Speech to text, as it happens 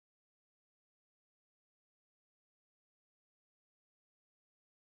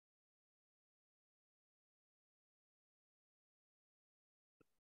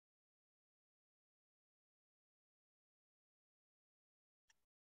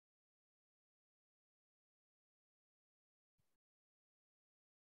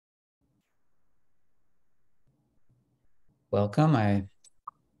Welcome. I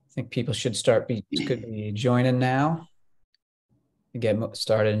think people could be joining now. Get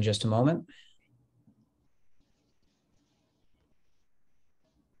started in just a moment.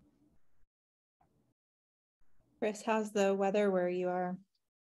 Chris, how's the weather where you are?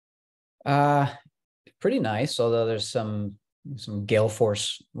 Uh, Pretty nice, although there's some gale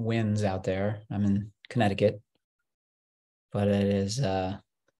force winds out there. I'm in Connecticut, but it is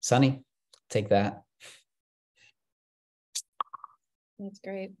sunny. Take that. That's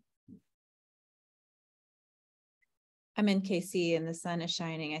great. I'm in KC and the sun is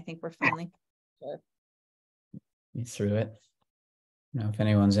shining. I think we're finally sure. You through it. If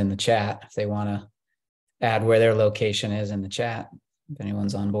anyone's in the chat, if they want to add where their location is in the chat, if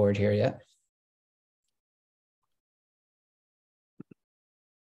anyone's on board here yet.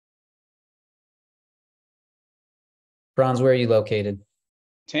 Bronze, where are you located?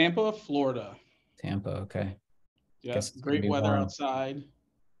 Tampa, Florida. Tampa, okay. Yeah, great weather warm outside.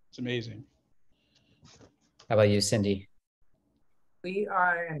 It's amazing. How about you, Cindy? We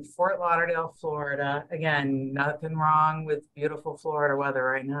are in Fort Lauderdale, Florida. Again, nothing wrong with beautiful Florida weather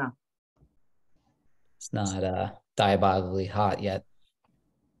right now. It's not diabolically hot yet.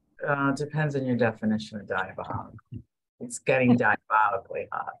 Depends on your definition of diabolical. It's getting diabolically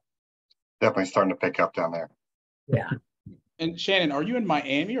hot. Definitely starting to pick up down there. Yeah. And Shannon, are you in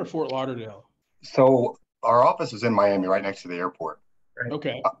Miami or Fort Lauderdale? So our office is in Miami, right next to the airport. Right.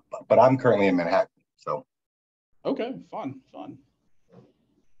 Okay. But I'm currently in Manhattan. So. Okay, fun.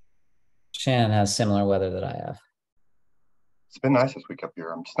 Shannon has similar weather that I have. It's been nice this week up here.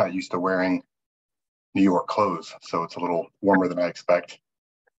 I'm just not used to wearing New York clothes, so it's a little warmer than I expect.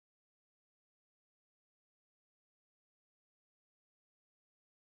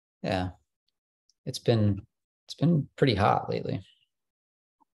 Yeah, it's been pretty hot lately.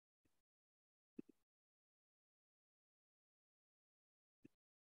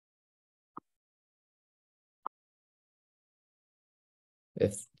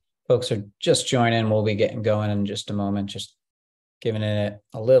 If folks are just joining, we'll be getting going in just a moment, just giving it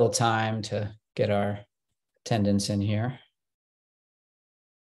a little time to get our attendance in here.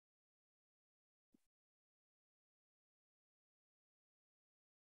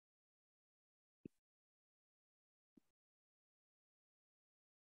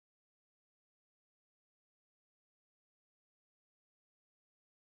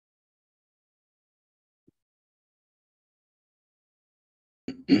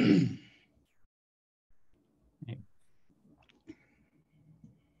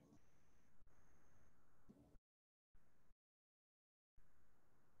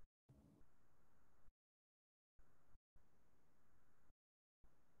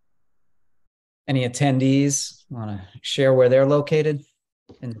 Any attendees want to share where they're located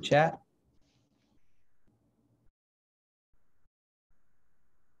in the chat?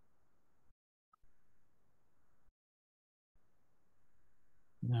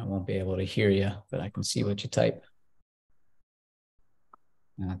 I won't be able to hear you, but I can see what you type.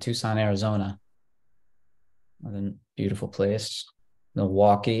 Tucson, Arizona. What a beautiful place.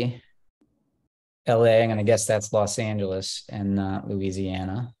 Milwaukee, LA, I'm going to guess that's Los Angeles, and not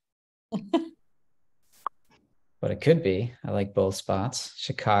Louisiana. But it could be. I like both spots.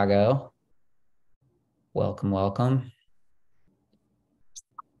 Chicago. Welcome.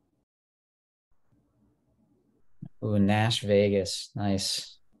 Ooh, Nash Vegas.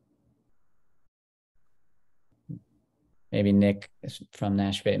 Nice. Maybe Nick is from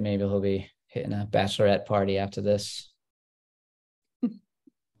Nashville. Maybe he'll be hitting a bachelorette party after this.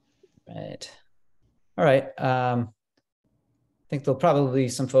 Right. All right. I think there'll probably be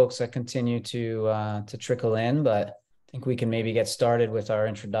some folks that continue to trickle in, but I think we can maybe get started with our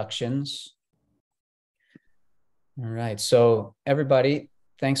introductions. All right. So everybody,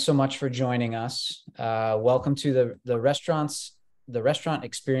 thanks so much for joining us. Welcome to the Restaurant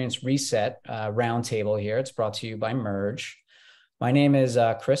Experience Reset Roundtable here. It's brought to you by Merge. My name is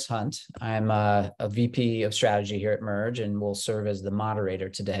Chris Hunt. I'm a VP of strategy here at Merge and will serve as the moderator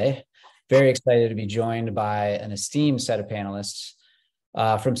today. Very excited to be joined by an esteemed set of panelists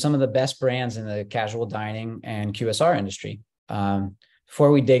from some of the best brands in the casual dining and QSR industry.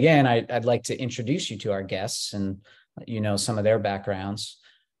 Before we dig in, I'd like to introduce you to our guests and some of their backgrounds.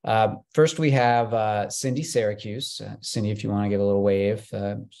 First, we have Cindy Syracuse. Cindy, if you want to give a little wave.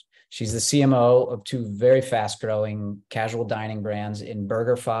 She's the CMO of two very fast-growing casual dining brands in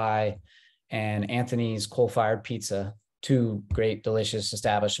BurgerFi and Anthony's Coal-Fired Pizza, two great, delicious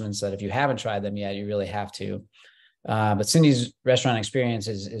establishments that if you haven't tried them yet, you really have to. But Cindy's restaurant experience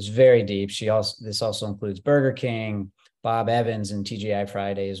is very deep. This also includes Burger King, Bob Evans, and TGI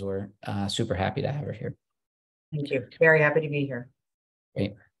Fridays. We're super happy to have her here. Thank you. Very happy to be here.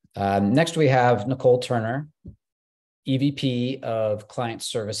 Great. Next, we have Nicole Turner, EVP of Client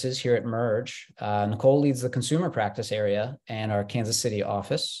Services here at Merge. Nicole leads the consumer practice area and our Kansas City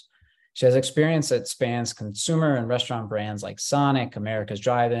office. She has experience that spans consumer and restaurant brands like Sonic, America's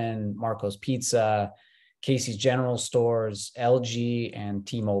Drive-In, Marco's Pizza, Casey's General Stores, LG, and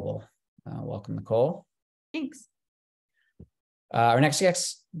T-Mobile. Welcome, Nicole. Thanks. Our next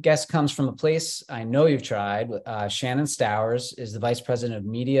guest comes from a place I know you've tried. Shannon Stowers is the Vice President of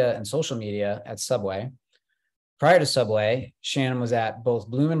Media and Social Media at Subway. Prior to Subway, Shannon was at both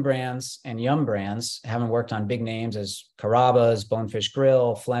Bloomin' Brands and Yum Brands, having worked on big names as Carrabba's, Bonefish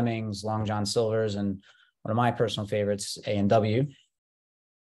Grill, Fleming's, Long John Silver's, and one of my personal favorites, A&W.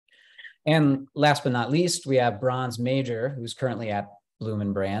 And last but not least, we have Bronze Major, who's currently at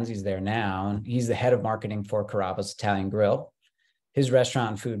Bloomin' Brands. He's there now, and he's the head of marketing for Carrabba's Italian Grill. His restaurant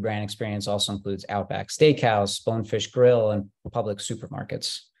and food brand experience also includes Outback Steakhouse, Bonefish Grill, and Publix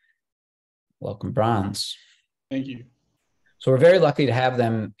supermarkets. Welcome, Bronze. Thank you. So we're very lucky to have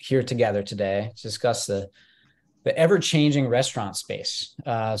them here together today to discuss the ever-changing restaurant space.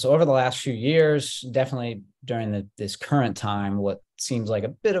 So over the last few years, definitely during this current time, what seems like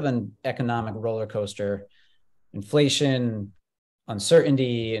a bit of an economic roller coaster, inflation,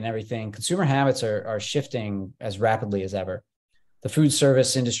 uncertainty, and everything, consumer habits are shifting as rapidly as ever. The food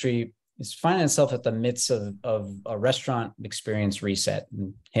service industry is finding itself at the midst of a restaurant experience reset.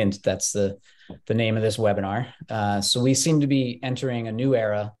 And hint, that's the name of this webinar. So we seem to be entering a new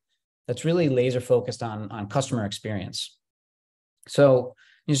era that's really laser focused on customer experience. So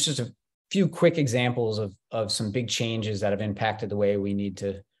it's just a few quick examples of some big changes that have impacted the way we need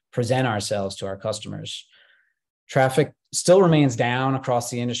to present ourselves to our customers. Traffic still remains down across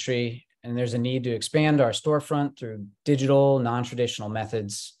the industry, and there's a need to expand our storefront through digital, non-traditional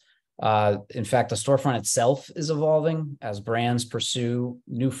methods. In fact, the storefront itself is evolving as brands pursue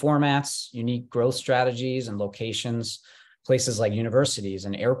new formats, unique growth strategies, and locations. Places like universities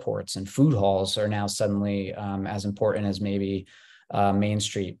and airports and food halls are now suddenly as important as maybe Main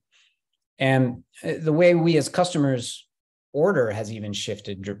Street. And the way we as customers order has even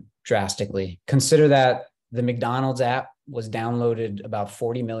shifted drastically. Consider that the McDonald's app was downloaded about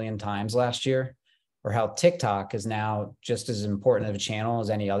 40 million times last year, or how TikTok is now just as important of a channel as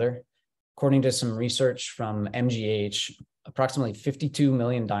any other. According to some research from MGH, approximately 52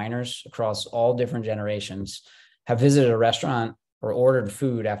 million diners across all different generations have visited a restaurant or ordered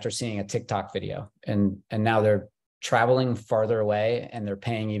food after seeing a TikTok video. And now they're traveling farther away and they're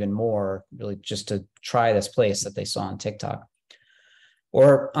paying even more really just to try this place that they saw on TikTok.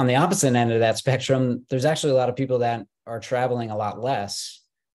 Or on the opposite end of that spectrum, there's actually a lot of people that are traveling a lot less.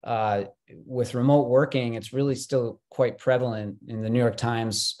 With remote working, it's really still quite prevalent. In the New York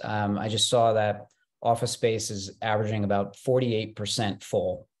Times, I just saw that office space is averaging about 48%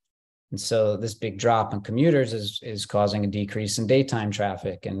 full. And so this big drop in commuters is causing a decrease in daytime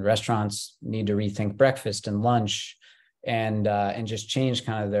traffic, and restaurants need to rethink breakfast and lunch and just change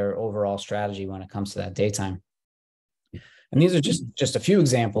kind of their overall strategy when it comes to that daytime. And these are just a few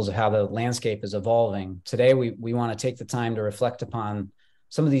examples of how the landscape is evolving. Today, we want to take the time to reflect upon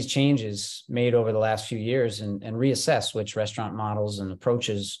some of these changes made over the last few years and reassess which restaurant models and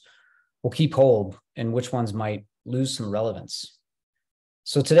approaches will keep hold and which ones might lose some relevance.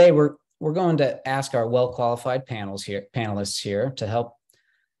 So today, we're going to ask our well-qualified panelists here to help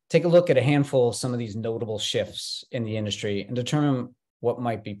take a look at a handful of some of these notable shifts in the industry and determine what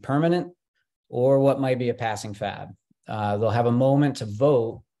might be permanent or what might be a passing fad. They'll have a moment to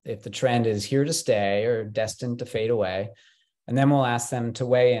vote if the trend is here to stay or destined to fade away. And then we'll ask them to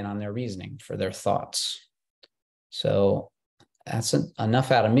weigh in on their reasoning for their thoughts. So that's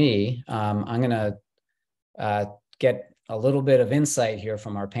enough out of me. I'm going to get a little bit of insight here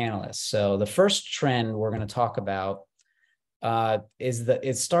from our panelists. So the first trend we're going to talk about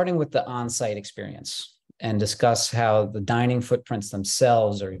is starting with the on-site experience and discuss how the dining footprints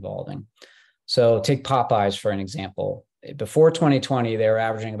themselves are evolving. So take Popeyes for an example. Before 2020, they were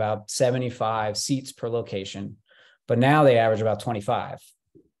averaging about 75 seats per location, but now they average about 25.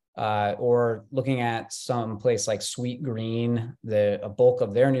 Or looking at some place like Sweet Green, a bulk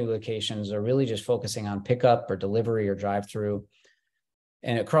of their new locations are really just focusing on pickup or delivery or drive-through.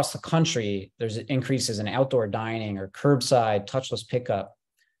 And across the country, there's increases in outdoor dining or curbside touchless pickup.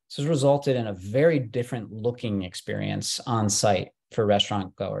 This has resulted in a very different looking experience on site for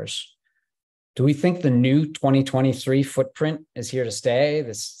restaurant goers. Do we think the new 2023 footprint is here to stay?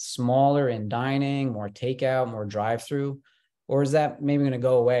 This smaller in dining, more takeout, more drive-through? Or is that maybe going to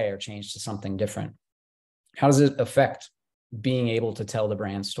go away or change to something different? How does it affect being able to tell the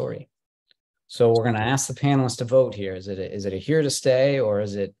brand story? So we're going to ask the panelists to vote here. Is it a here to stay, or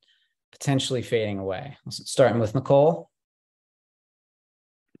is it potentially fading away? Starting with Nicole.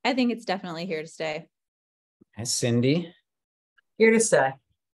 I think it's definitely here to stay. Okay, Cindy. Here to stay.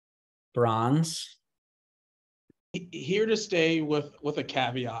 Bronze. Here to stay with a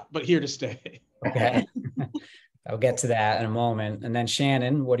caveat, but here to stay. Okay. I'll get to that in a moment. And then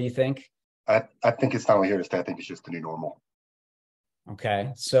Shannon, what do you think? I think it's not only here to stay. I think it's just the new normal.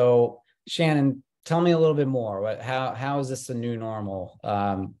 Okay. So Shannon, tell me a little bit more. How is this the new normal?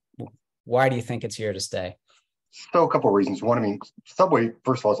 Why do you think it's here to stay? So a couple of reasons. One, I mean, Subway,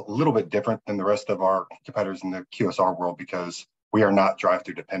 first of all, is a little bit different than the rest of our competitors in the QSR world because we are not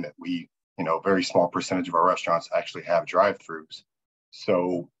drive-through dependent. We, a very small percentage of our restaurants actually have drive-throughs.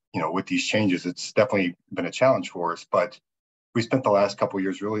 So, with these changes, it's definitely been a challenge for us. But we spent the last couple of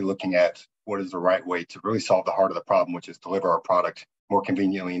years really looking at what is the right way to really solve the heart of the problem, which is deliver our product more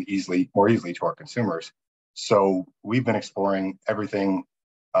conveniently and more easily to our consumers. So we've been exploring everything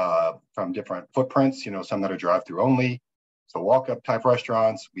from different footprints, some that are drive-through only. So walk-up type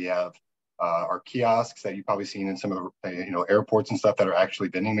restaurants. We have our kiosks that you've probably seen in some of the airports and stuff that are actually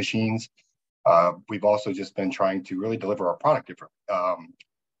vending machines. We've also just been trying to really deliver our product differently.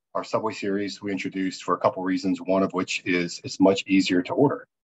 Our Subway series we introduced for a couple of reasons, one of which is it's much easier to order.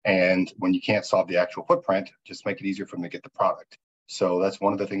 And when you can't solve the actual footprint, just make it easier for them to get the product. So that's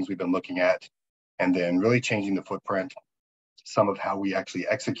one of the things we've been looking at. And then really changing the footprint, some of how we actually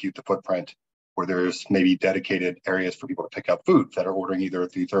execute the footprint, where there's maybe dedicated areas for people to pick up food that are ordering either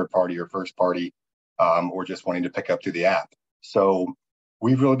through third party or first party, or just wanting to pick up through the app. So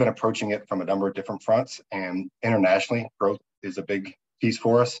we've really been approaching it from a number of different fronts, and internationally, growth is a big piece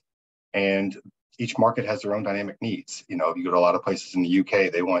for us. And each market has their own dynamic needs. If you go to a lot of places in the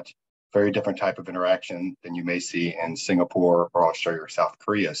UK, they want very different type of interaction than you may see in Singapore or Australia or South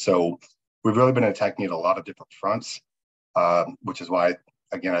Korea. So we've really been attacking it a lot of different fronts, which is why,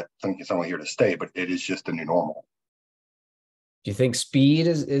 again, I think it's only here to stay, but it is just a new normal. Do you think speed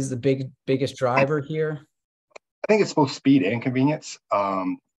is the biggest driver here? I think it's both speed and convenience.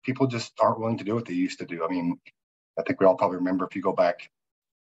 People just aren't willing to do what they used to do. I mean, I think we all probably remember if you go back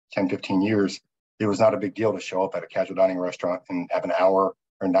 10, 15 years, it was not a big deal to show up at a casual dining restaurant and have an hour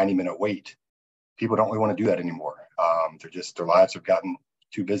or 90-minute wait. People don't really want to do that anymore. Their lives have gotten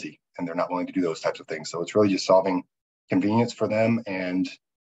too busy and they're not willing to do those types of things. So it's really just solving convenience for them and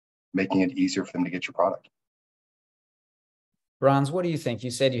making it easier for them to get your product. Bronze, what do you think?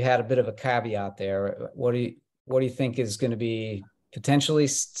 You said you had a bit of a caveat there. What do you think is going to be potentially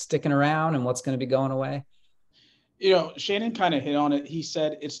sticking around and what's going to be going away? Shannon kind of hit on it. He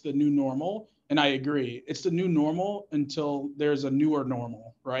said it's the new normal, and I agree. It's the new normal until there's a newer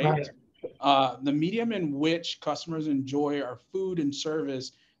normal, right? The medium in which customers enjoy our food and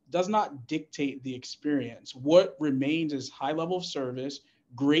service does not dictate the experience. What remains is high level of service,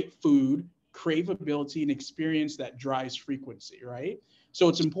 great food, craveability, and experience that drives frequency, right? So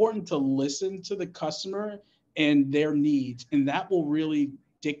it's important to listen to the customer and their needs, and that will really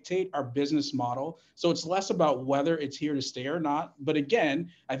dictate our business model. So it's less about whether it's here to stay or not. But again,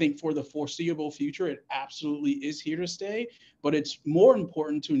 I think for the foreseeable future, it absolutely is here to stay. But it's more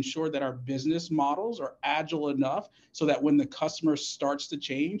important to ensure that our business models are agile enough so that when the customer starts to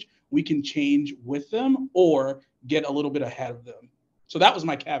change, we can change with them or get a little bit ahead of them. So that was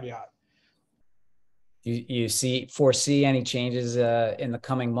my caveat. You foresee any changes in the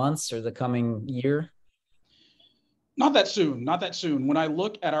coming months or the coming year? Not that soon. When I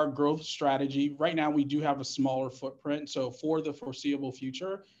look at our growth strategy, right now we do have a smaller footprint. So for the foreseeable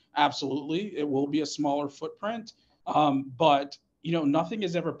future, absolutely, it will be a smaller footprint. But nothing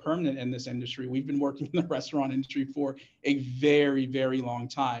is ever permanent in this industry. We've been working in the restaurant industry for a very, very long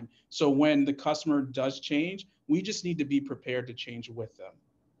time. So when the customer does change, we just need to be prepared to change with them.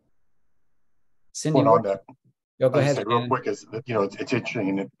 Cindy, go ahead. Say real quick is that, it's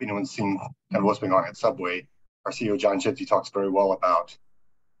interesting, and and seeing kind of what's going on at Subway. Our CEO John Chidsey talks very well about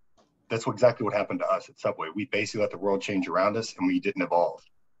that's exactly what happened to us at Subway. We basically let the world change around us, and we didn't evolve.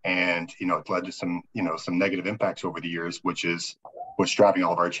 And it led to some negative impacts over the years, which is what's driving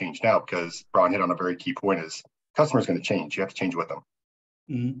all of our change now. Because Brian hit on a very key point: is customers going to change? You have to change with them.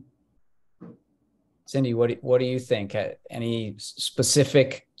 Mm-hmm. Cindy, what do you think? Any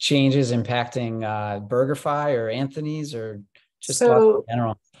specific changes impacting BurgerFi or Anthony's, or just in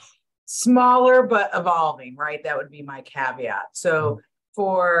general? Smaller but evolving, right? That would be my caveat. So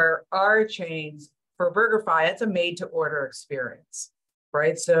for our chains, for BurgerFi, it's a made-to-order experience,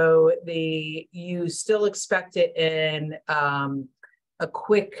 right? So you still expect it in a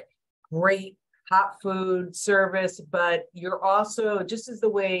quick, great, hot food service, but you're also, just as the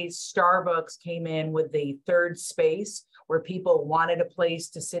way Starbucks came in with the third space where people wanted a place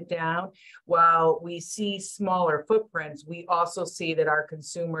to sit down, while we see smaller footprints, we also see that our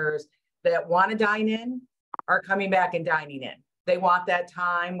consumers that want to dine in are coming back and dining in. They want that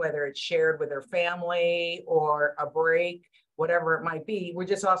time, whether it's shared with their family or a break, whatever it might be. We're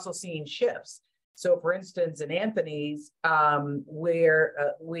just also seeing shifts. So for instance, in Anthony's,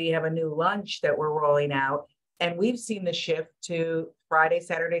 where we have a new lunch that we're rolling out, and we've seen the shift to Friday,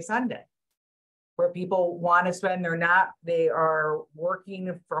 Saturday, Sunday, where people want to spend, they are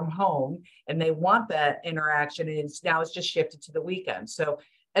working from home and they want that interaction. And now it's just shifted to the weekend. So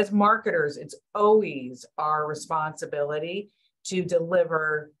as marketers, it's always our responsibility to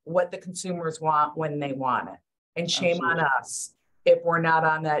deliver what the consumers want when they want it. And shame Absolutely. on us if we're not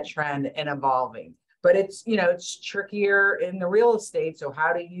on that trend and evolving. But it's, it's trickier in the real estate. So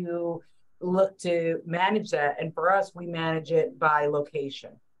how do you look to manage that? And for us, we manage it by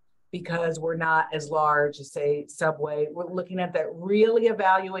location, because we're not as large as, say, Subway. We're looking at that, really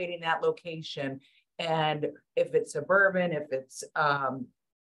evaluating that location. And if it's suburban, if it's an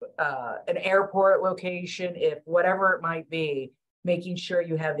airport location, if whatever it might be, making sure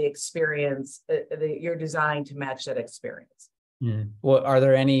you have the experience, you're designed to match that experience. Well, are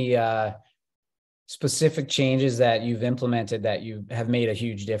there any specific changes that you've implemented that you have made a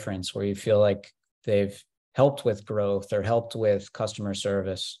huge difference, where you feel like they've helped with growth or helped with customer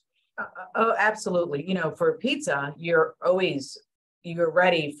service? Oh, absolutely. For pizza, you're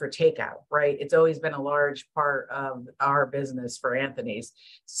ready for takeout, right? It's always been a large part of our business for Anthony's.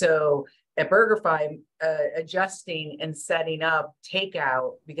 So at BurgerFi, adjusting and setting up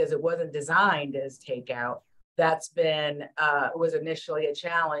takeout, because it wasn't designed as takeout, that's been was initially a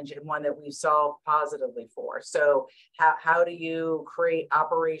challenge, and one that we solved positively for. So how do you create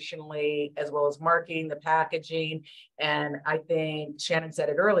operationally as well as marketing, the packaging? And I think Shannon said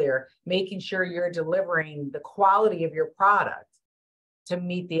it earlier, making sure you're delivering the quality of your product to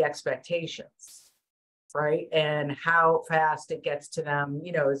meet the expectations, right? And how fast it gets to them,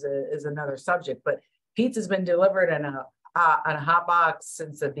 is another subject. But pizza's been delivered in a hot box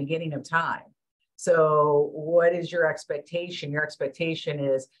since the beginning of time. So what is your expectation? Your expectation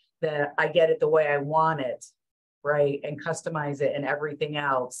is that I get it the way I want it, right? And customize it and everything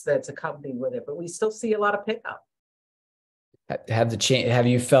else that's accompanied with it. But we still see a lot of pickup. Have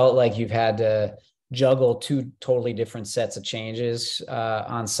you felt like you've had to juggle two totally different sets of changes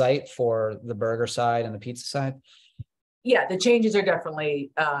on site for the burger side and the pizza side? Yeah, the changes are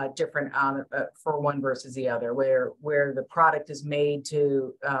definitely different for one versus the other, where the product is made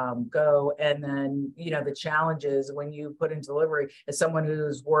to go. And then, the challenges when you put in delivery, as someone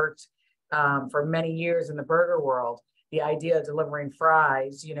who's worked for many years in the burger world, the idea of delivering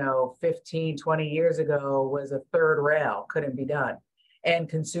fries, 15, 20 years ago was a third rail, couldn't be done. And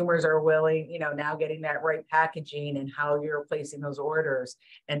consumers are willing, now getting that right packaging and how you're placing those orders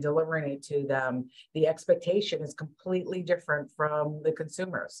and delivering it to them. The expectation is completely different from the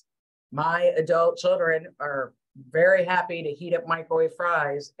consumers. My adult children are very happy to heat up microwave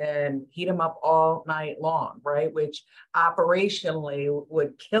fries and heat them up all night long, right? Which operationally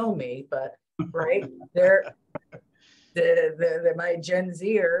would kill me, but right, my Gen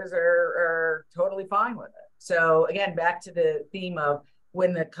Zers are totally fine with it. So again, back to the theme of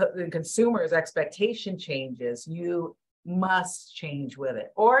when the consumer's expectation changes, you must change with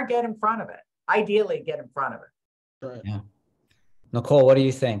it or get in front of it. Ideally, get in front of it. Right. Yeah. Nicole, what do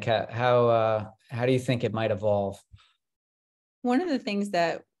you think? How do you think it might evolve? One of the things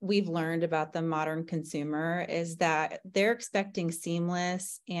that we've learned about the modern consumer is that they're expecting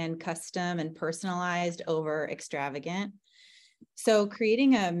seamless and custom and personalized over extravagant. So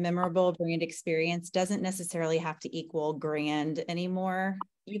creating a memorable brand experience doesn't necessarily have to equal grand anymore.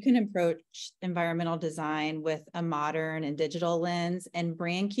 You can approach environmental design with a modern and digital lens, and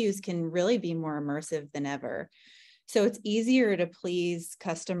brand cues can really be more immersive than ever. So it's easier to please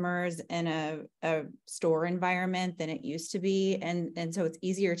customers in a store environment than it used to be. And so it's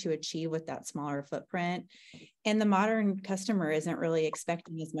easier to achieve with that smaller footprint. And the modern customer isn't really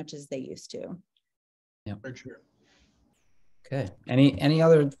expecting as much as they used to. Yeah. Very true. Okay.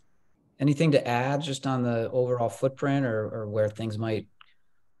 Anything to add just on the overall footprint or where things might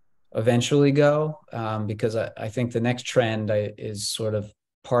eventually go? Because I think the next trend is sort of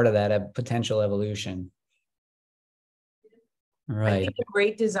part of that potential evolution. Right. I think a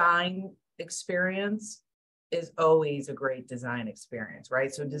great design experience is always a great design experience,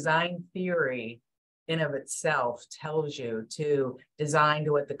 right? So design theory in of itself tells you to design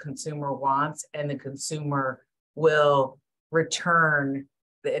to what the consumer wants, and the consumer will return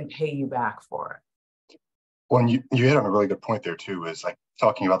and pay you back for it. Well, and you hit on a really good point there too, is like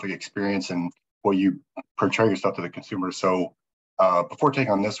talking about the experience and what you portray yourself to the consumer. So before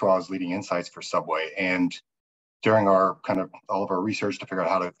taking on this role, I was leading insights for Subway, and during our kind of all of our research to figure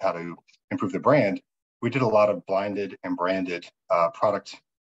out how to improve the brand, we did a lot of blinded and branded product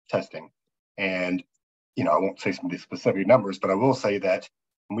testing. And I won't say some of these specific numbers, but I will say that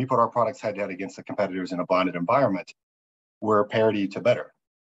when we put our products head to head against the competitors in a blinded environment, we're parity to better.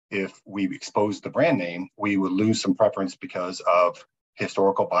 If we exposed the brand name, we would lose some preference because of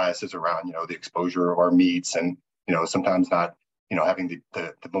historical biases around, the exposure of our meats and, sometimes not, having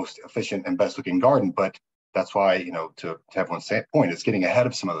the most efficient and best looking garden. But that's why, to everyone's point, it's getting ahead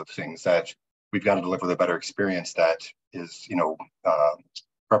of some of the things that we've got to deliver the better experience that is,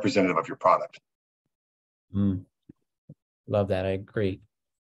 representative of your product. Love that. I agree.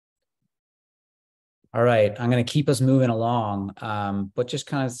 All right, I'm going to keep us moving along, but just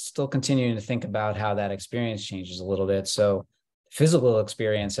kind of still continuing to think about how that experience changes a little bit. So physical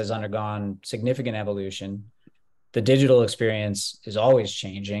experience has undergone significant evolution. The digital experience is always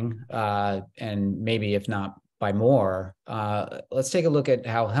changing, and maybe if not by more. Let's take a look at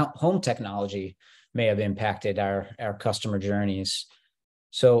how home technology may have impacted our customer journeys.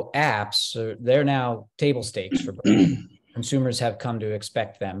 So apps, they're now table stakes for brands. Consumers have come to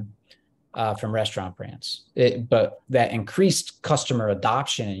expect them from restaurant brands. But that increased customer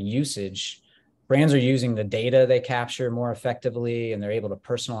adoption and usage, brands are using the data they capture more effectively, and they're able to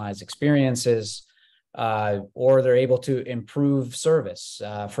personalize experiences, or they're able to improve service.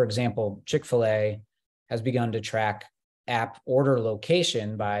 For example, Chick-fil-A has begun to track app order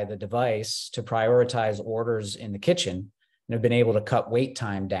location by the device to prioritize orders in the kitchen, and have been able to cut wait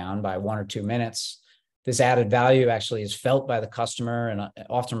time down by 1 or 2 minutes. This added value actually is felt by the customer and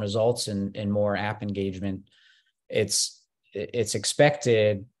often results in more app engagement. It's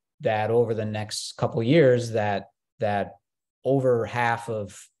expected that over the next couple of years that over half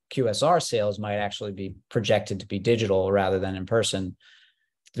of QSR sales might actually be projected to be digital rather than in person.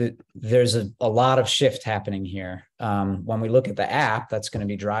 There's a lot of shift happening here. When we look at the app, that's going to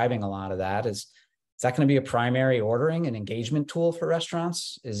be driving a lot of that. Is that going to be a primary ordering and engagement tool for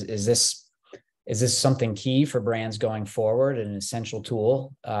restaurants? Is this something key for brands going forward, an essential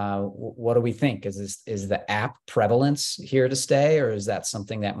tool? What do we think? Is the app prevalence here to stay, or is that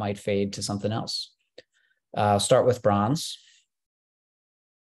something that might fade to something else? Start with Bronze.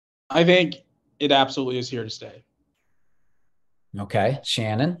 I think it absolutely is here to stay. Okay,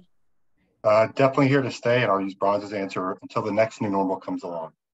 Shannon? Definitely here to stay, and I'll use Bronze's answer until the next new normal comes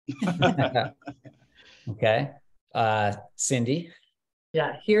along. Okay. Cindy?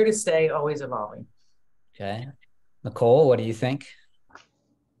 Yeah, here to stay, always evolving. Okay. Nicole, what do you think?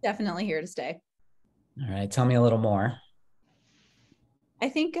 Definitely here to stay. All right, tell me a little more. I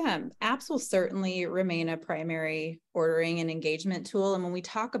think apps will certainly remain a primary ordering and engagement tool. And when we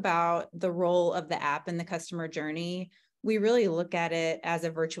talk about the role of the app in the customer journey, we really look at it as a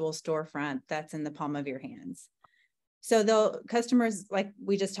virtual storefront that's in the palm of your hands. So the customers, like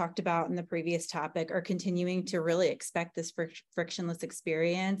we just talked about in the previous topic, are continuing to really expect this frictionless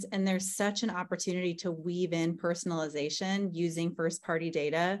experience. And there's such an opportunity to weave in personalization using first-party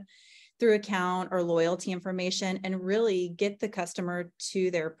data through account or loyalty information and really get the customer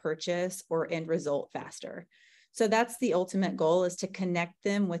to their purchase or end result faster. So that's the ultimate goal, is to connect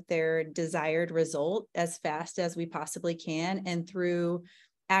them with their desired result as fast as we possibly can. And through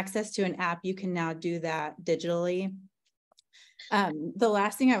access to an app, you can now do that digitally. The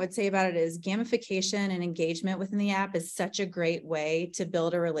last thing I would say about it is gamification and engagement within the app is such a great way to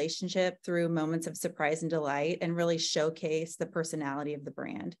build a relationship through moments of surprise and delight and really showcase the personality of the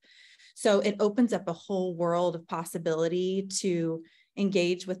brand. So it opens up a whole world of possibility to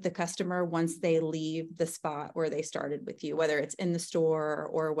engage with the customer once they leave the spot where they started with you, whether it's in the store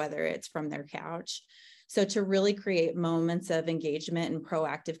or whether it's from their couch. So to really create moments of engagement and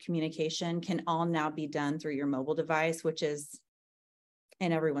proactive communication can all now be done through your mobile device, which is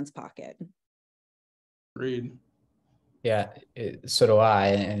in everyone's pocket. Agreed. Yeah, so do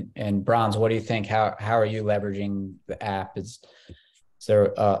I. And Bronze, what do you think? How are you leveraging the app? Is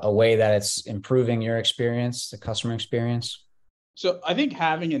there a way that it's improving your experience, the customer experience? So I think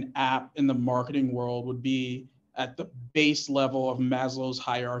having an app in the marketing world would be at the base level of Maslow's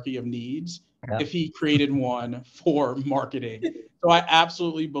hierarchy of needs, if he created one for marketing. So I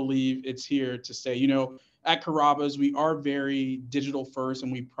absolutely believe it's here to stay. You know, at Carrabba's, we are very digital first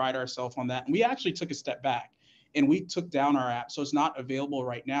and we pride ourselves on that. And we actually took a step back and we took down our app. So it's not available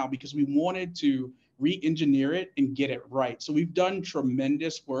right now because we wanted to re-engineer it and get it right. So we've done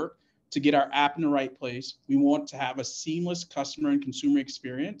tremendous work to get our app in the right place. We want to have a seamless customer and consumer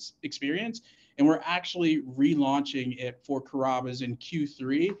experience. And we're actually relaunching it for Carrabba's in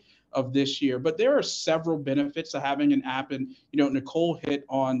Q3 of this year. But there are several benefits to having an app, and Nicole hit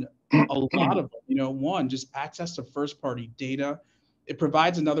on a lot of them. One, just access to first-party data. It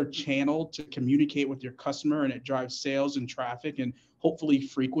provides another channel to communicate with your customer, and it drives sales and traffic and hopefully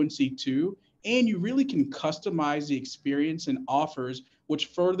frequency too. And you really can customize the experience and offers, which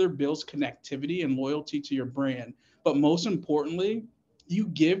further builds connectivity and loyalty to your brand. But most importantly, you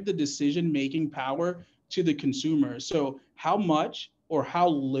give the decision-making power to the consumer. So how much or how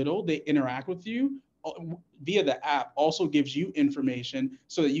little they interact with you via the app also gives you information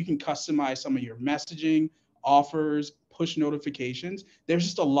so that you can customize some of your messaging, offers, push notifications. There's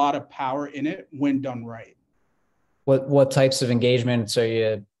just a lot of power in it when done right. What types of engagements are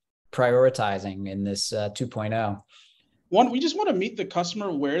you prioritizing in this 2.0? One, we just want to meet the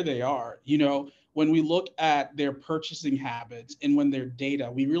customer where they are. When we look at their purchasing habits and when their data,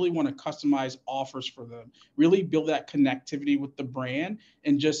 we really want to customize offers for them, really build that connectivity with the brand,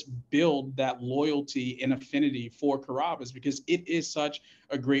 and just build that loyalty and affinity for Carrabba's, because it is such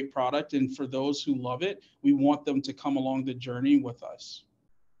a great product. And for those who love it, we want them to come along the journey with us.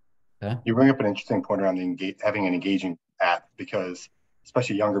 Okay. You bring up an interesting point around having an engaging app, because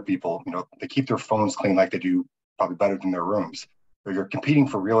especially younger people, they keep their phones clean like they do probably better than their rooms. But you're competing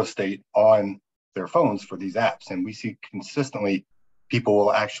for real estate on their phones for these apps. And we see consistently people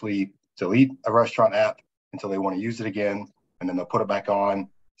will actually delete a restaurant app until they want to use it again, and then they'll put it back on.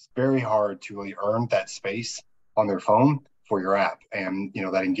 It's very hard to really earn that space on their phone for your app. And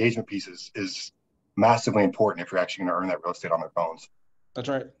that engagement piece is massively important if you're actually going to earn that real estate on their phones. That's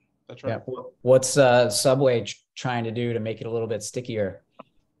right. Yeah. What's Subway trying to do to make it a little bit stickier?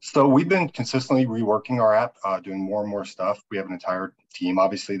 So we've been consistently reworking our app, doing more and more stuff. We have an entire team,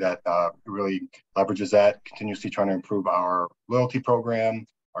 obviously, that really leverages that, continuously trying to improve our loyalty program,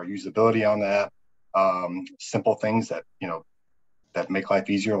 our usability on that, simple things that that make life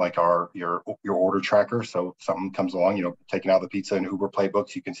easier, like your order tracker. So something comes along, taking out the pizza and Uber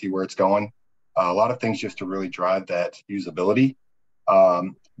playbooks, you can see where it's going. A lot of things just to really drive that usability.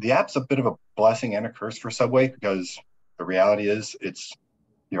 The app's a bit of a blessing and a curse for Subway, because the reality is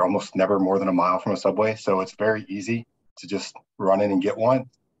you're almost never more than a mile from a Subway. So it's very easy to just run in and get one.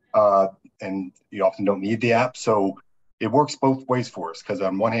 And you often don't need the app. So it works both ways for us, because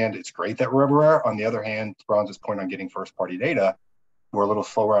on one hand, it's great that we're everywhere. On the other hand, to Bronze's point on getting first party data, we're a little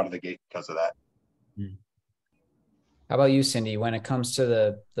slower out of the gate because of that. How about you, Cindy? When it comes to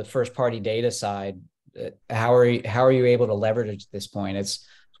the first party data side, how are you able to leverage at this point? It's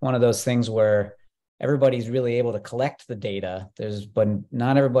one of those things where everybody's really able to collect the data. But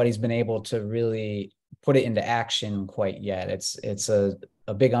not everybody's been able to really put it into action quite yet. It's a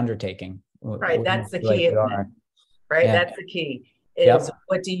big undertaking. Right. That's the key. Right. Yeah. That's the key is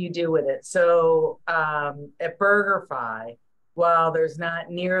What do you do with it? So at BurgerFi, while there's not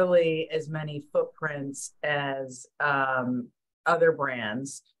nearly as many footprints as other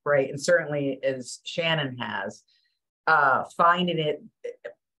brands, right, and certainly as Shannon has, finding it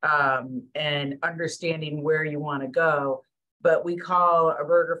and understanding where you want to go. But we call a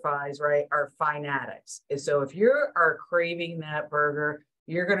BurgerFi's, right, our fanatics. So if you are craving that burger,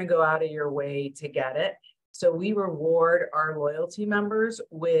 you're going to go out of your way to get it. So we reward our loyalty members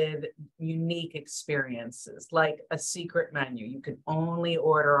with unique experiences, like a secret menu. You can only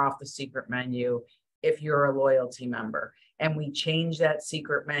order off the secret menu if you're a loyalty member. And we change that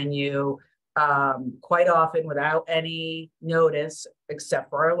secret menu quite often without any notice, except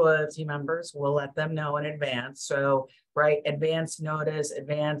for our loyalty members. We'll let them know in advance. So, right, advance notice,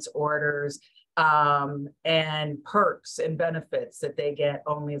 advance orders, and perks and benefits that they get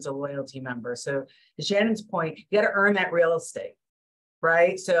only as a loyalty member. So to Shannon's point, you got to earn that real estate,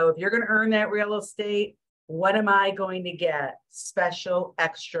 right? So if you're going to earn that real estate, what am I going to get? Special,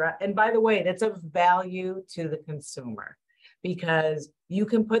 extra. And by the way, that's of value to the consumer, because you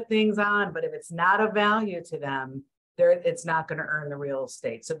can put things on, but if it's not of value to them, it's not going to earn the real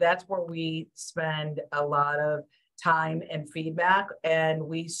estate. So that's where we spend a lot of time and feedback, and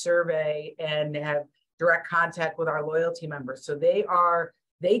we survey and have direct contact with our loyalty members. So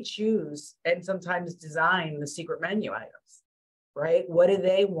they choose and sometimes design the secret menu items, right? What do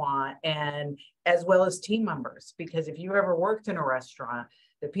they want? And as well as team members, because if you ever worked in a restaurant,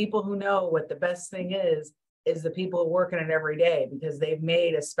 the people who know what the best thing is the people who work in it every day, because they've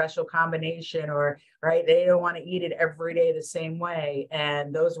made a special combination, or right, they don't want to eat it every day the same way.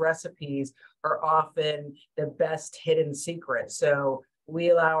 And those recipes are often the best hidden secret. So we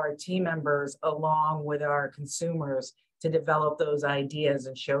allow our team members, along with our consumers, to develop those ideas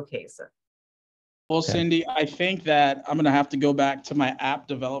and showcase it. Well, Okay. Cindy, I think that I'm going to have to go back to my app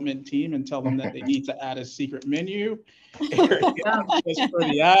development team and tell them that they need to add a secret menu area just for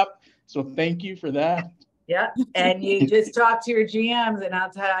the app. So thank you for that. Yeah, and you just talk to your GMs, and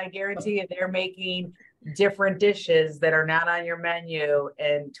I guarantee you they're making different dishes that are not on your menu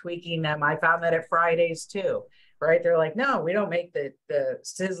and tweaking them. I found that at Fridays too, right? They're like, no, we don't make the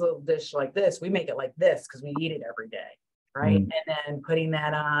sizzle dish like this. We make it like this because we eat it every day, right? And then putting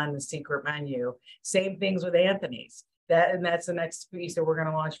that on the secret menu. Same things with Anthony's. That's the next piece that we're going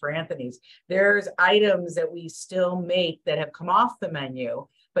to launch for Anthony's. There's items that we still make that have come off the menu,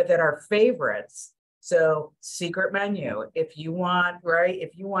 but that are favorites. So secret menu, if you want, right?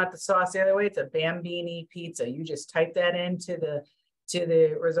 If you want the sauce the other way, it's a Bambini pizza. You just type that into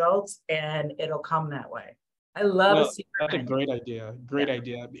the results and it'll come that way. I love a secret That's menu. a great idea. Great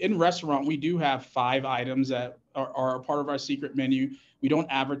idea. In restaurant, we do have 5 items that are a part of our secret menu. We don't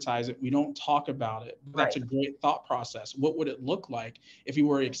advertise it. We don't talk about it. That's a great thought process. What would it look like if you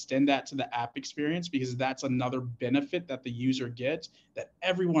were to extend that to the app experience? Because that's another benefit that the user gets that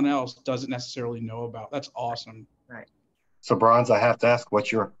everyone else doesn't necessarily know about. That's awesome. Right. So, Bronze, I have to ask,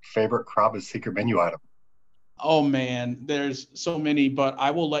 what's your favorite Carrabba's secret menu item? Oh man, there's so many, but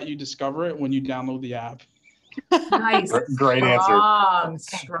I will let you discover it when you download the app. Nice. Great answer.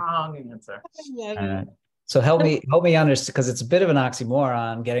 Strong answer. All right. So help me understand, because it's a bit of an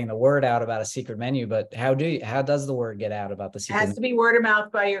oxymoron getting the word out about a secret menu, but how does the word get out about the secret It has to be word of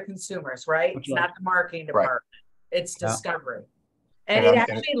mouth by your consumers, right? That's It's not the marketing department. It's discovery. And it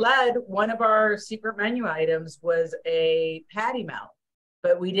actually led, one of our secret menu items was a patty melt,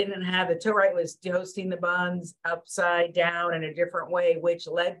 but we didn't have the right, was toasting the buns upside down in a different way, which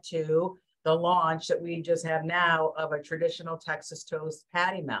led to the launch that we just have now of a traditional Texas toast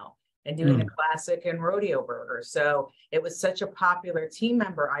patty melt and doing the classic and rodeo burger. So it was such a popular team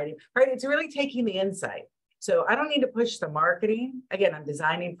member item, right? It's really taking the insight. So I don't need to push the marketing. Again, I'm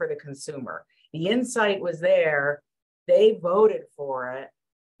designing for the consumer. The insight was there. They voted for it.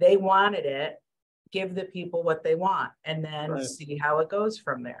 They wanted it. Give the people what they want and then see how it goes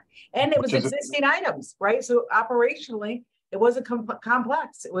from there. And it was existing items, right? So operationally, it wasn't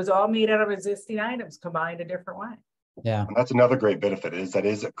complex. It was all made out of existing items combined a different way. Yeah. And that's another great benefit, is that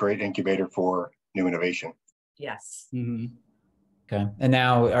is a great incubator for new innovation. Yes. Okay. And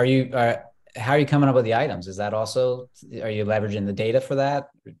now how are you coming up with the items? Is that also, are you leveraging the data for that?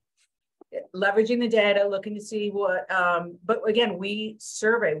 Leveraging the data, looking to see what, but again, we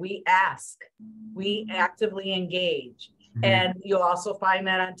survey, we ask, we actively engage. And you'll also find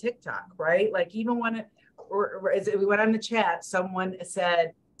that on TikTok, right? Like even when we went on the chat, someone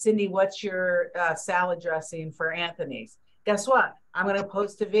said, Cindy, what's your salad dressing for Anthony's? Guess what? I'm going to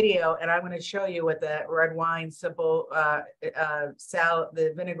post a video and I'm going to show you what the red wine simple salad,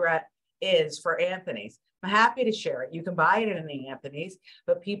 the vinaigrette is for Anthony's. I'm happy to share it. You can buy it in the Anthony's,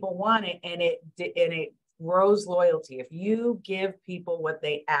 but people want it, and it grows loyalty. If you give people what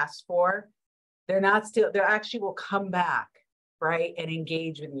they ask for, they actually will come back, right, and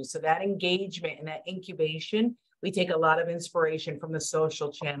engage with you. So that engagement and that incubation, we take a lot of inspiration from the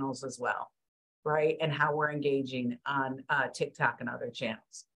social channels as well, right, and how we're engaging on TikTok and other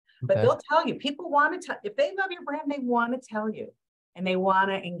channels. But they'll tell you, people want to tell, if they love your brand, they want to tell you, and they want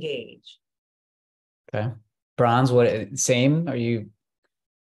to engage. Okay. Bronze, same? Are you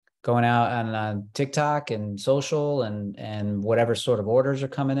going out on TikTok and social and whatever sort of orders are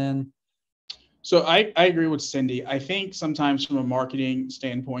coming in? So I agree with Cindy. I think sometimes from a marketing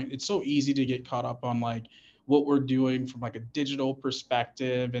standpoint, it's so easy to get caught up on like what we're doing from like a digital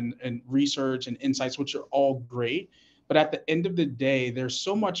perspective and research and insights, which are all great. But at the end of the day, there's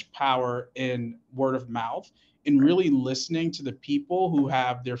so much power in word of mouth and really listening to the people who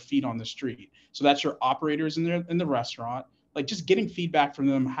have their feet on the street. So that's your operators in the restaurant, like just getting feedback from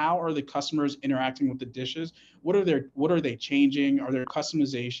them. How are the customers interacting with the dishes? What are they changing? Are there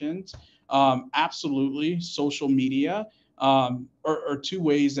customizations? Absolutely. Social media are 2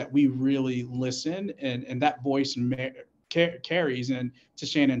 ways that we really listen, and that voice carries. And to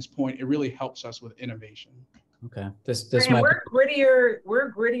Shannon's point, it really helps us with innovation. Okay. We're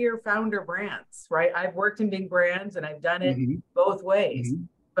grittier founder brands, right? I've worked in big brands and I've done it both ways,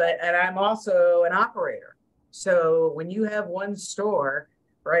 and I'm also an operator. So when you have one store,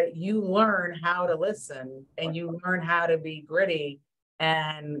 right, you learn how to listen and you learn how to be gritty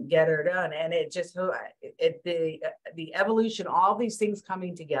and get her done. And it just, the evolution, all these things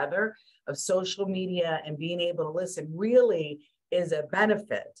coming together of social media and being able to listen really is a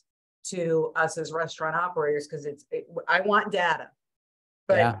benefit to us as restaurant operators, because I want data.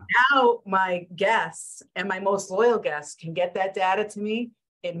 But Yeah. now my guests and my most loyal guests can get that data to me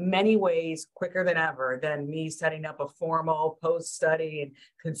in many ways quicker than ever than me setting up a formal post study and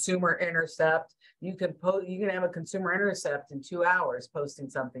consumer intercept. You can have a consumer intercept in 2 hours posting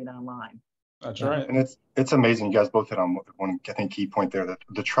something online. That's right. And it's amazing. You guys both hit on one, I think, key point there, that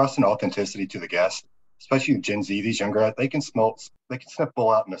the trust and authenticity to the guest, especially Gen Z, these younger guys, they can sniff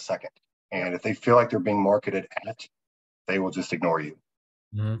bull out in a second. And if they feel like they're being marketed at, they will just ignore you.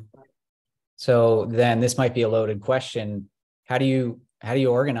 Mm-hmm. So then this might be a loaded question. How do you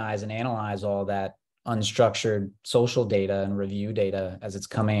organize and analyze all that unstructured social data and review data as it's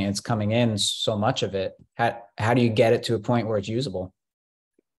coming in, so much of it? How do you get it to a point where it's usable?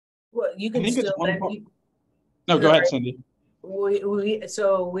 Well, you can still. No, go ahead, Cindy.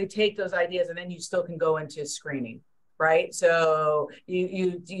 So we take those ideas and then you still can go into screening, right? So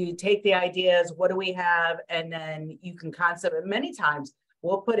you take the ideas, what do we have? And then you can concept it. Many times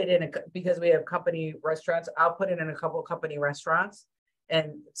we'll put it in because we have company restaurants, I'll put it in a couple company restaurants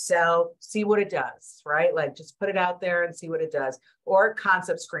and see what it does, right? Like just put it out there and see what it does, or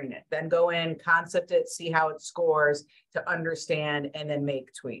concept screen it, then go in, concept it, see how it scores to understand, and then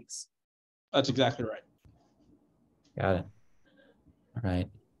make tweaks. That's exactly right. Got it. All right.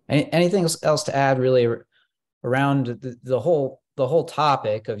 Anything else to add really around the whole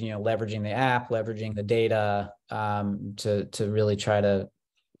topic of, leveraging the app, leveraging the data, to really try to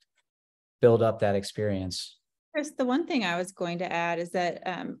build up that experience? Chris, the one thing I was going to add is that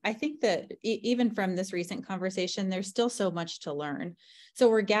I think that even from this recent conversation, there's still so much to learn. So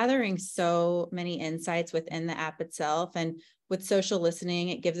we're gathering so many insights within the app itself. And with social listening,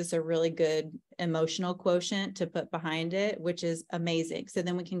 it gives us a really good emotional quotient to put behind it, which is amazing. So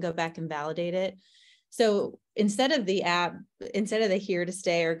then we can go back and validate it. So instead of the here to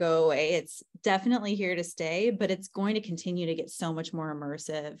stay or go away, it's definitely here to stay, but it's going to continue to get so much more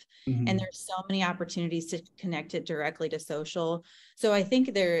immersive. Mm-hmm. And there's so many opportunities to connect it directly to social. So I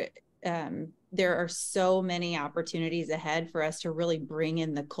think there are so many opportunities ahead for us to really bring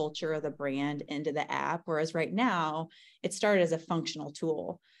in the culture of the brand into the app. Whereas right now it started as a functional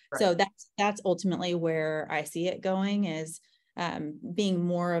tool. Right. So that's ultimately where I see it going, is being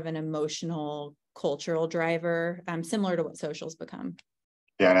more of an emotional cultural driver, similar to what social's become.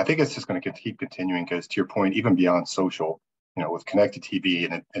 Yeah, and I think it's just going to keep continuing, because to your point, even beyond social, with connected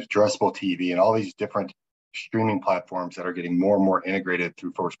TV and addressable TV and all these different streaming platforms that are getting more and more integrated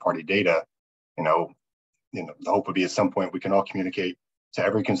through first-party data, the hope would be at some point we can all communicate to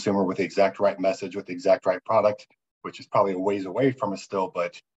every consumer with the exact right message, with the exact right product, which is probably a ways away from us still,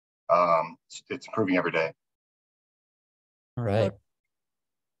 but it's improving every day. All right.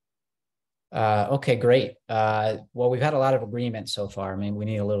 Okay, great. Well, we've had a lot of agreement so far. I mean, we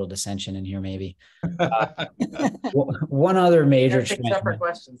need a little dissension in here, maybe. One other major trend. Separate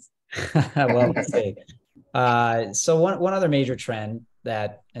questions. Well, let's see. So one other major trend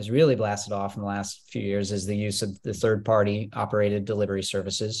that has really blasted off in the last few years is the use of the third-party operated delivery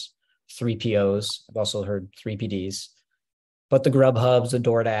services, 3POs. I've also heard 3PDs, but the Grubhubs, the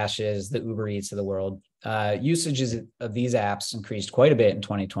DoorDashes, the Uber Eats of the world, usages of these apps increased quite a bit in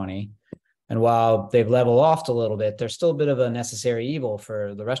 2020. And while they've leveled off a little bit, they're still a bit of a necessary evil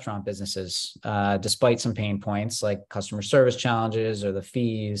for the restaurant businesses, despite some pain points like customer service challenges or the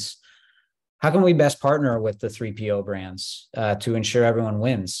fees. How can we best partner with the 3PO brands to ensure everyone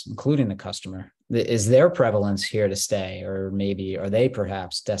wins, including the customer? Is their prevalence here to stay, or maybe are they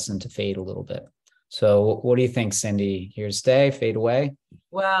perhaps destined to fade a little bit? So what do you think, Cindy? Here to stay, fade away?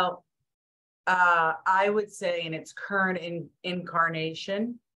 Well, I would say in its current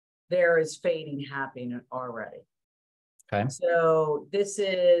incarnation, there is fading happening already. Okay. So this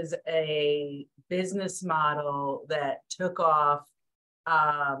is a business model that took off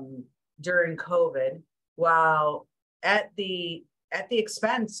during COVID, while at the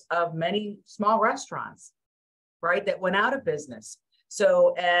expense of many small restaurants, right, that went out of business.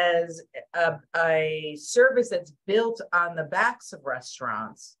 So as a service that's built on the backs of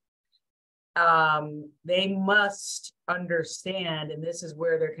restaurants, they must understand, and this is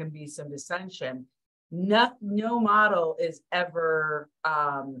where there can be some dissension, no model is ever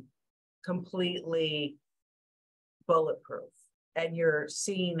completely bulletproof. And you're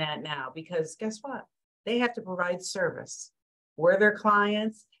seeing that now, because guess what? They have to provide service. We're their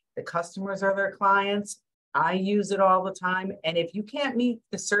clients. The customers are their clients. I use it all the time. And if you can't meet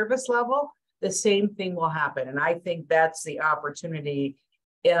the service level, the same thing will happen. And I think that's the opportunity.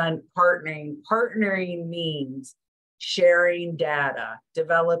 And partnering means sharing data,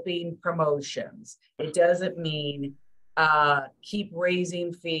 developing promotions. It doesn't mean keep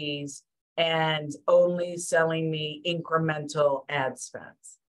raising fees and only selling me incremental ad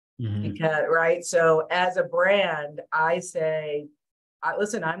spends. Because, right. So as a brand, I say,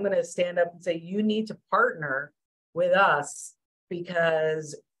 listen, I'm going to stand up and say, you need to partner with us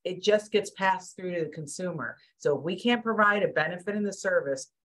because it just gets passed through to the consumer. So if we can't provide a benefit in the service,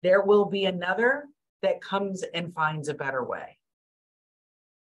 there will be another that comes and finds a better way.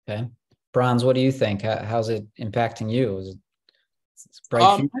 Okay. Bronze, what do you think? How's it impacting you? Is it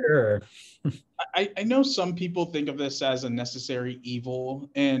bright future? I know some people think of this as a necessary evil,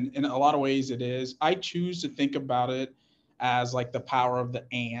 and in a lot of ways it is. I choose to think about it as like the power of the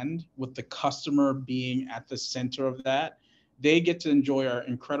and, with the customer being at the center of that. They get to enjoy our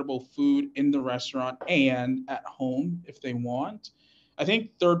incredible food in the restaurant and at home if they want. I think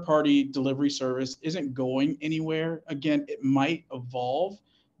third-party delivery service isn't going anywhere. Again, it might evolve,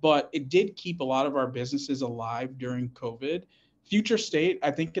 but it did keep a lot of our businesses alive during COVID. Future state,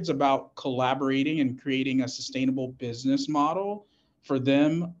 I think it's about collaborating and creating a sustainable business model for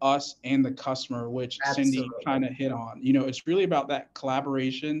them, us, and the customer, which Cindy kind of hit on. It's really about that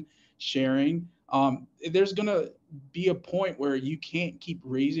collaboration, sharing. There's going to be a point where you can't keep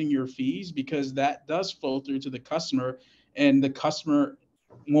raising your fees because that does flow through to the customer, and the customer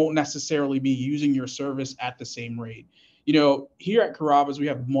won't necessarily be using your service at the same rate. Here at Carrabba's, we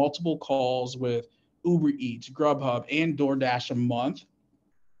have multiple calls with Uber Eats, Grubhub, and DoorDash a month.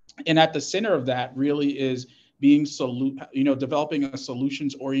 And at the center of that really is developing a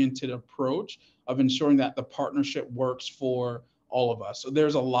solutions-oriented approach of ensuring that the partnership works for all of us. So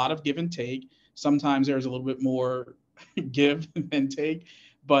there's a lot of give and take. Sometimes there's a little bit more give than take,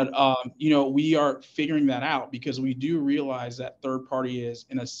 but we are figuring that out because we do realize that third party is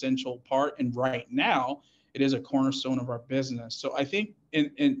an essential part, and right now it is a cornerstone of our business. So I think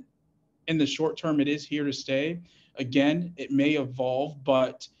in the short term, it is here to stay. Again, it may evolve,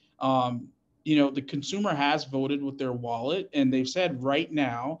 but the consumer has voted with their wallet, and they've said right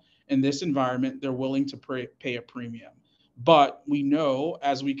now in this environment, they're willing to pay a premium. But we know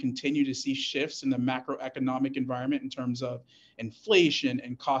as we continue to see shifts in the macroeconomic environment in terms of inflation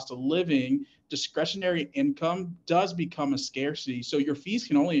and cost of living, discretionary income does become a scarcity. So your fees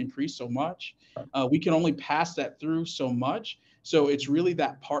can only increase so much. We can only pass that through so much. So it's really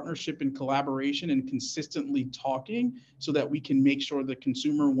that partnership and collaboration and consistently talking so that we can make sure the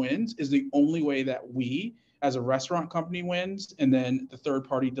consumer wins is the only way that we as a restaurant company wins, and then the third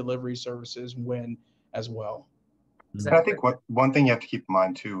party delivery services win as well. And I think one thing you have to keep in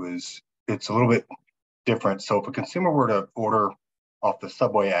mind too is it's a little bit different. So if a consumer were to order off the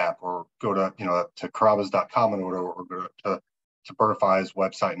Subway app or go to Carrabba's.com and order, or go to BurgerFi's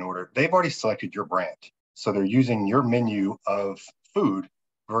website and order, they've already selected your brand. So they're using your menu of food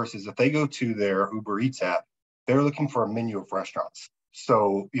versus if they go to their Uber Eats app, they're looking for a menu of restaurants.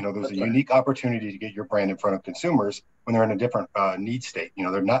 So, there's a unique opportunity to get your brand in front of consumers when they're in a different need state. They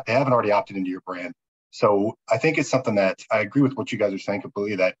haven't already opted into your brand. So I think it's something that I agree with what you guys are saying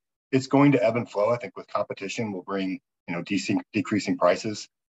completely, that it's going to ebb and flow. I think with competition will bring, decreasing prices.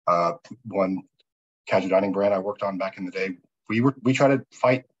 One casual dining brand I worked on back in the day, we tried to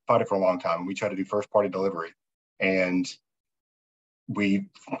fight it for a long time. We tried to do first party delivery, and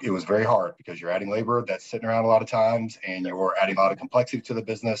it was very hard because you're adding labor that's sitting around a lot of times, and you're adding a lot of complexity to the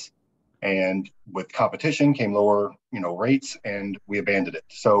business. And with competition came lower, rates, and we abandoned it.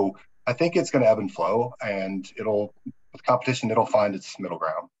 So I think it's going to ebb and flow, and with competition, it'll find its middle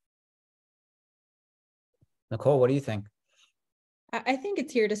ground. Nicole, what do you think? I think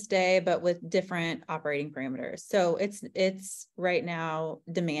it's here to stay, but with different operating parameters. So it's right now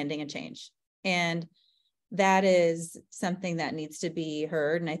demanding a change. And that is something that needs to be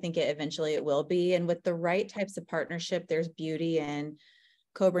heard. And I think eventually it will be. And with the right types of partnership, there's beauty in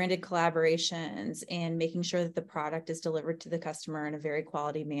co-branded collaborations and making sure that the product is delivered to the customer in a very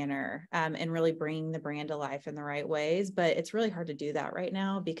quality manner, and really bringing the brand to life in the right ways. But it's really hard to do that right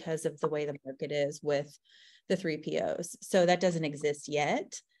now because of the way the market is with the 3POs. So that doesn't exist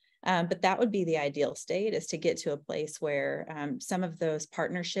yet. But that would be the ideal state, is to get to a place where some of those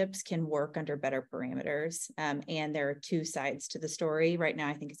partnerships can work under better parameters. And there are two sides to the story. Right now,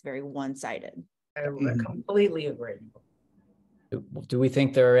 I think it's very one-sided. I completely agree. Do we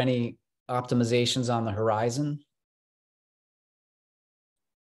think there are any optimizations on the horizon?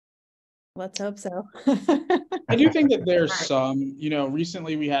 Let's hope so. I do think that there's some,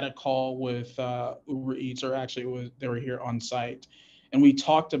 recently we had a call with Uber Eats, or actually they were here on site, and we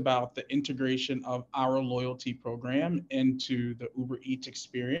talked about the integration of our loyalty program into the Uber Eats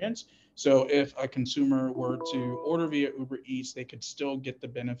experience. So if a consumer were to order via Uber Eats, they could still get the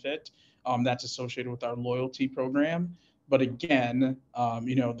benefit that's associated with our loyalty program. But again,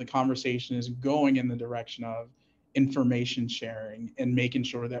 the conversation is going in the direction of information sharing and making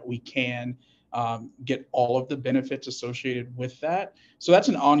sure that we can get all of the benefits associated with that. So that's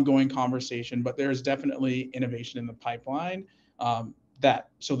an ongoing conversation, but there's definitely innovation in the pipeline so that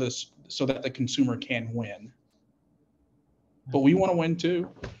the consumer can win. But we want to win too.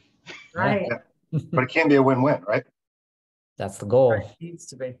 Right. Yeah. But it can be a win-win, right? That's the goal. Right. It needs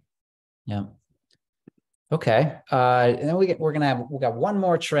to be. Yeah. Okay. And then we've got one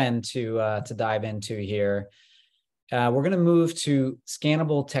more trend to dive into here. We're going to move to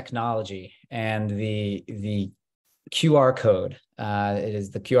scannable technology and the QR code. It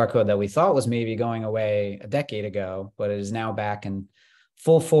is the QR code that we thought was maybe going away a decade ago, but it is now back in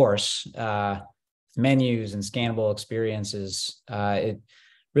full force. Menus and scannable experiences. It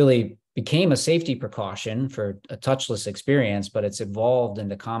really became a safety precaution for a touchless experience, but it's evolved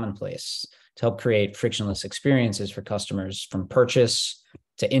into commonplace to help create frictionless experiences for customers, from purchase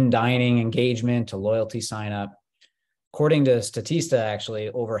to in-dining engagement to loyalty sign up. According to Statista, actually,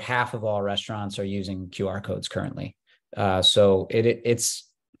 over half of all restaurants are using QR codes currently. So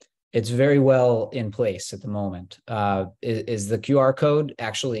it's very well in place at the moment. Is the QR code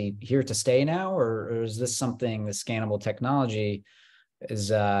actually here to stay now, or is this something, the scannable technology, is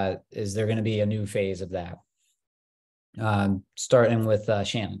there going to be a new phase of that? Starting with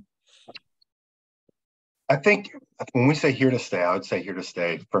Shannon. I think when we say here to stay, I would say here to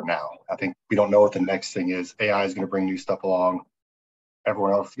stay for now. I think we don't know what the next thing is. AI is going to bring new stuff along.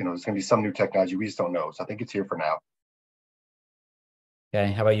 Everyone else, there's going to be some new technology. We just don't know. So I think it's here for now.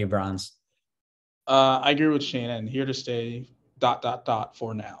 Okay. How about you, Bronze? I agree with Shannon. Here to stay, ...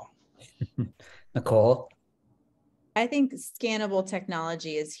 for now. Nicole? I think scannable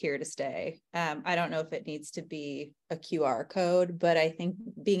technology is here to stay. I don't know if it needs to be a QR code, but I think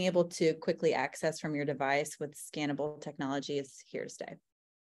being able to quickly access from your device with scannable technology is here to stay.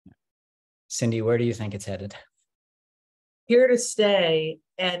 Cindy, where do you think it's headed? Here to stay.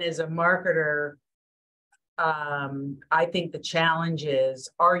 And as a marketer, I think the challenge is,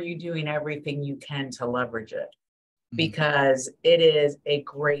 are you doing everything you can to leverage it? Because it is a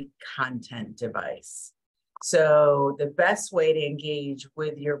great content device. So the best way to engage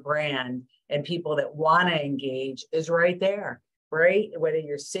with your brand and people that want to engage is right there, right? Whether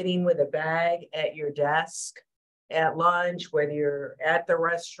you're sitting with a bag at your desk at lunch, whether you're at the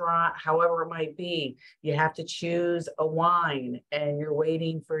restaurant, however it might be, you have to choose a wine and you're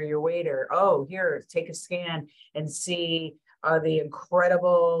waiting for your waiter. Oh, here, take a scan and see the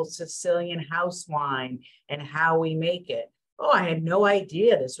incredible Sicilian house wine and how we make it. Oh, I had no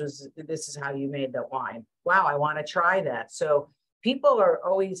idea this is how you made that wine. Wow, I want to try that. So people are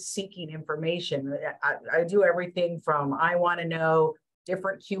always seeking information. I do everything from, I want to know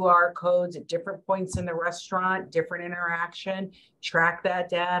different QR codes at different points in the restaurant, different interaction, track that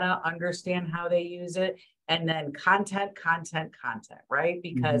data, understand how they use it, and then content, right?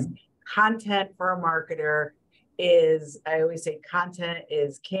 Because content for a marketer is, I always say content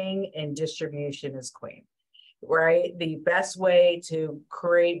is king and distribution is queen. Right? The best way to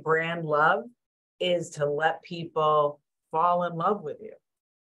create brand love is to let people fall in love with you.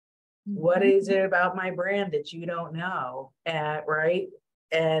 What is it about my brand that you don't know? Right?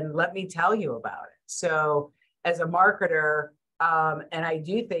 And let me tell you about it. So as a marketer, and I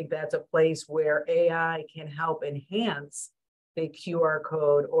do think that's a place where AI can help enhance the QR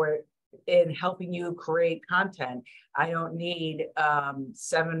code or in helping you create content. I don't need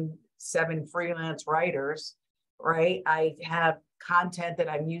seven freelance writers. Right? I have content that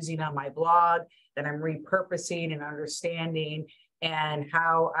I'm using on my blog that I'm repurposing and understanding, and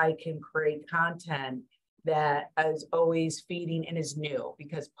how I can create content that is always feeding and is new,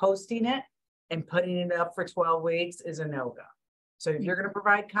 because posting it and putting it up for 12 weeks is a no-go. So if you're going to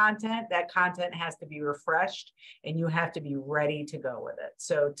provide content, that content has to be refreshed and you have to be ready to go with it.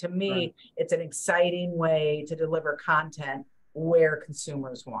 So to me, It's an exciting way to deliver content where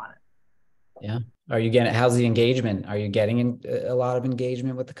consumers want it. Yeah. How's the engagement? Are you getting a lot of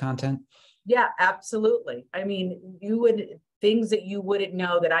engagement with the content? Yeah, absolutely. I mean, things that you wouldn't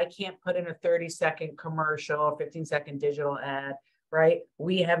know that I can't put in a 30-second commercial or 15-second digital ad, right?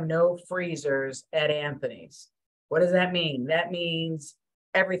 We have no freezers at Anthony's. What does that mean? That means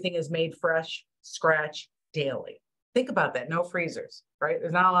everything is made fresh, scratch, daily. Think about that. No freezers, right?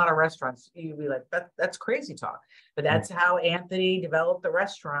 There's not a lot of restaurants. You'd be like, that's crazy talk. But that's how Anthony developed the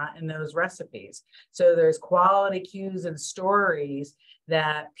restaurant and those recipes. So there's quality cues and stories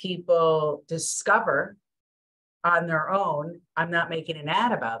that people discover on their own. I'm not making an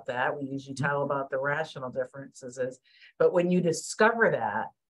ad about that. We usually tell about the rational differences. But when you discover that,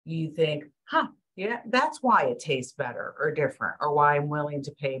 you think, Yeah, that's why it tastes better or different, or why I'm willing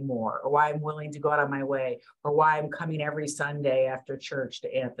to pay more, or why I'm willing to go out of my way, or why I'm coming every Sunday after church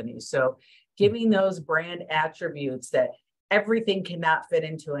to Anthony's. So giving those brand attributes that everything cannot fit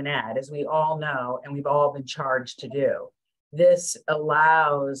into an ad, as we all know, and we've all been charged to do. This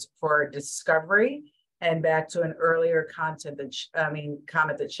allows for discovery. And back to an earlier comment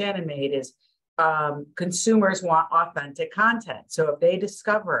that Shannon made is consumers want authentic content. So if they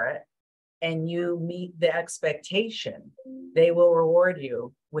discover it and you meet the expectation, they will reward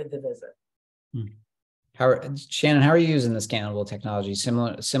you with the visit. Shannon, how are you using the scannable technology?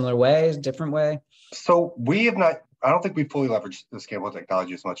 Similar ways, different way? So we have not, I don't think we fully leveraged the scannable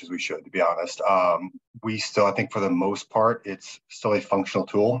technology as much as we should, to be honest. We still, I think for the most part, it's still a functional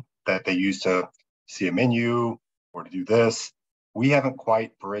tool that they use to see a menu or to do this. We haven't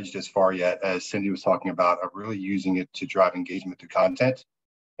quite bridged as far yet as Cindy was talking about, of really using it to drive engagement through content.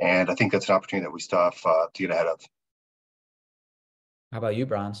 And I think that's an opportunity that we still have to get ahead of. How about you,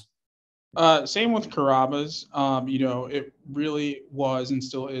 Bronze? Same with Carrabba's. It really was and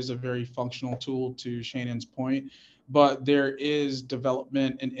still is a very functional tool, to Shannon's point, but there is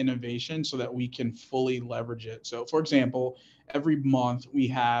development and innovation so that we can fully leverage it. So for example, every month we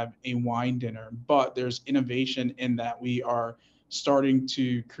have a wine dinner, but there's innovation in that we are starting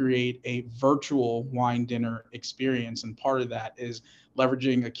to create a virtual wine dinner experience. And part of that is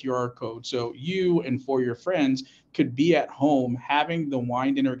leveraging a QR code. So you and for your friends could be at home having the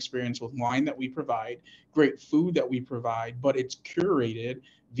wine dinner experience with wine that we provide, great food that we provide, but it's curated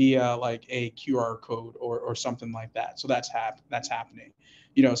via like a QR code or something like that. So that's happening.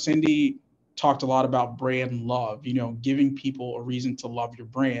 Cindy talked a lot about brand love, giving people a reason to love your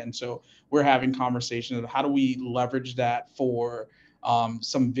brand. So we're having conversations of how do we leverage that for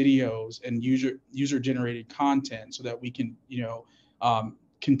some videos and user generated content so that we can,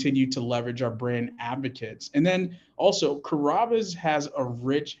 continue to leverage our brand advocates. And then also Carrabba's has a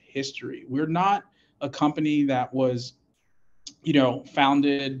rich history. We're not a company that was,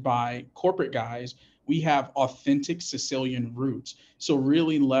 founded by corporate guys. We have authentic Sicilian roots. So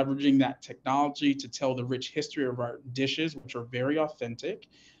really leveraging that technology to tell the rich history of our dishes, which are very authentic.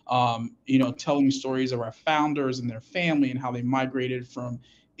 Telling stories of our founders and their family and how they migrated from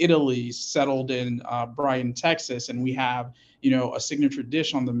Italy, settled in Bryan, Texas, and we have a signature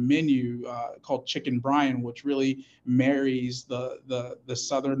dish on the menu called chicken Bryan, which really marries the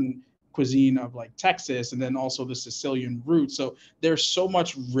southern cuisine of like Texas and then also the Sicilian roots. So there's so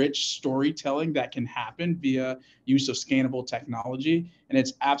much rich storytelling that can happen via use of scannable technology, and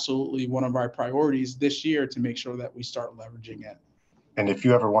it's absolutely one of our priorities this year to make sure that we start leveraging it. And if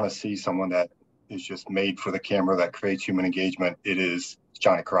you ever want to see someone that is just made for the camera, that creates human engagement, it is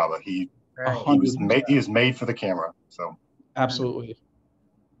Johnny Carrabba. He is made for the camera. So absolutely.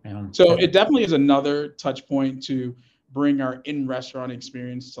 Yeah. So it definitely is another touch point to bring our in-restaurant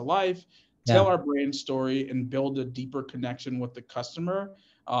experience to life, tell our brand story, and build a deeper connection with the customer.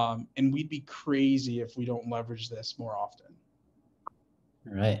 And we'd be crazy if we don't leverage this more often.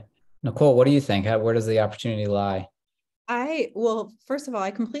 All right. Nicole, what do you think? Where does the opportunity lie? Well, first of all,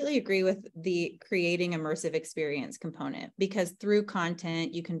 I completely agree with the creating immersive experience component, because through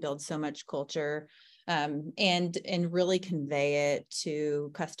content, you can build so much culture and really convey it to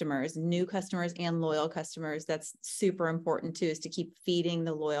customers, new customers and loyal customers. That's super important too, is to keep feeding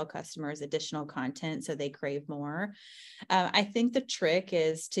the loyal customers additional content so they crave more. I think the trick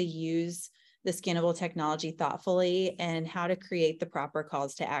is to use the scannable technology thoughtfully and how to create the proper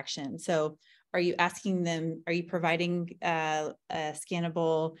calls to action. So are you providing a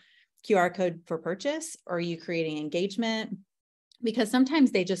scannable QR code for purchase, or are you creating engagement? Because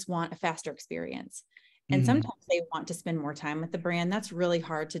sometimes they just want a faster experience. And sometimes they want to spend more time with the brand. That's really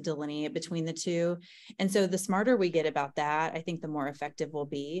hard to delineate between the two. And so the smarter we get about that, I think the more effective we'll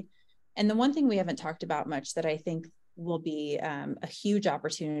be. And the one thing we haven't talked about much that I think will be a huge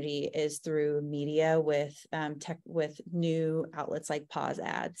opportunity is through media with new outlets like pause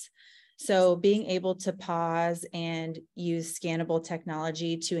ads. So being able to pause and use scannable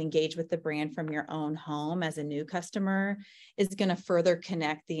technology to engage with the brand from your own home as a new customer is going to further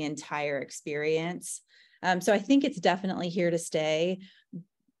connect the entire experience. So I think it's definitely here to stay.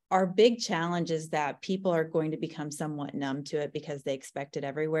 Our big challenge is that people are going to become somewhat numb to it because they expect it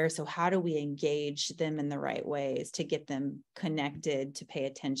everywhere. So how do we engage them in the right ways to get them connected, to pay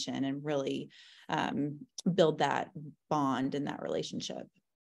attention, and really build that bond in that relationship?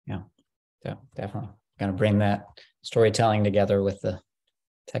 Yeah, definitely. Got to bring that storytelling together with the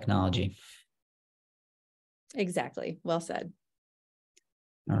technology. Exactly. Well said.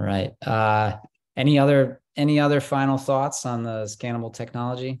 All right. Any other final thoughts on the scannable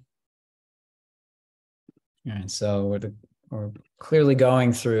technology? All right, so we're clearly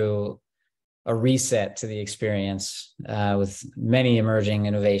going through a reset to the experience with many emerging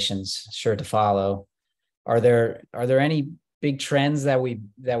innovations sure to follow. Are there any big trends that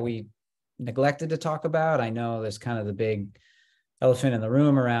we neglected to talk about? I know there's kind of the big elephant in the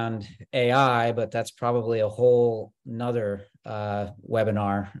room around AI, but that's probably a whole nother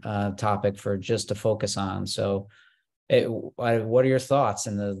webinar topic for just to focus on. So what are your thoughts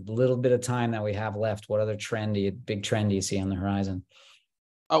in the little bit of time that we have left? What other big trend do you see on the horizon?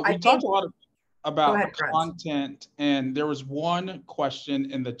 We talked a lot about ahead, content, and there was one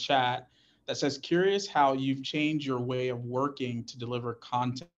question in the chat that says, curious how you've changed your way of working to deliver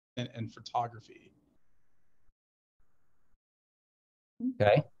content and photography.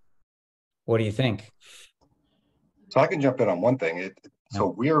 Okay. What do you think? So I can jump in on one thing. So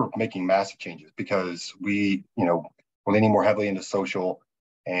we're making massive changes because we're leaning more heavily into social,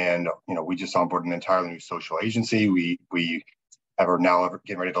 and we just onboarded an entirely new social agency. We are now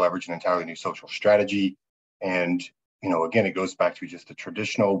getting ready to leverage an entirely new social strategy, and again, it goes back to just the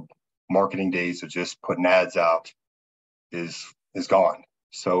traditional marketing days of just putting ads out is gone.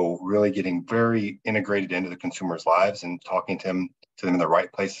 So really getting very integrated into the consumer's lives and talking to them in the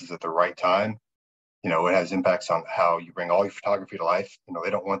right places at the right time. It has impacts on how you bring all your photography to life.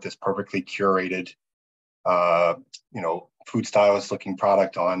 They don't want this perfectly curated, food stylist looking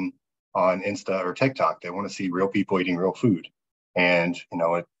product on Insta or TikTok. They want to see real people eating real food. And,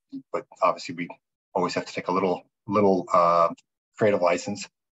 but obviously we always have to take a little creative license,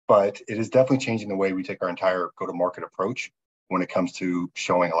 but it is definitely changing the way we take our entire go-to-market approach when it comes to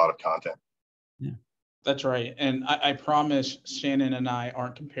showing a lot of content. Yeah. That's right. And I promise Shannon and I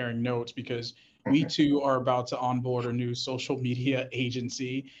aren't comparing notes, because we too are about to onboard a new social media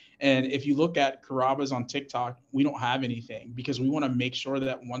agency. And if you look at Carrabba's on TikTok, we don't have anything, because we want to make sure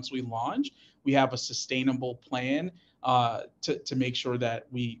that once we launch, we have a sustainable plan to make sure that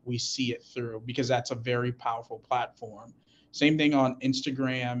we see it through, because that's a very powerful platform. Same thing on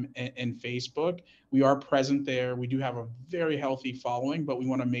Instagram and Facebook. We are present there. We do have a very healthy following, but we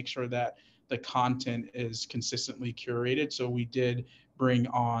want to make sure that the content is consistently curated. So we did bring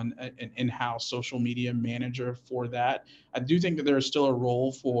on an in-house social media manager for that. I do think that there's still a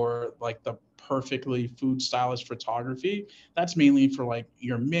role for like the perfectly food stylist photography. That's mainly for like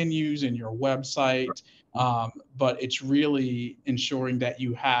your menus and your website. But it's really ensuring that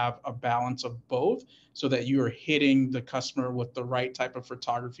you have a balance of both, so that you are hitting the customer with the right type of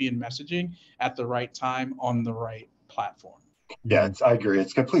photography and messaging at the right time on the right platform. Yeah, I agree.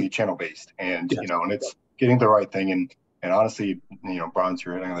 It's completely channel based, and Yes. and it's getting the right thing. And honestly, Brian's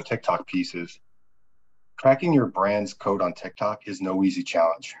here hitting on the TikTok pieces. Tracking your brand's code on TikTok is no easy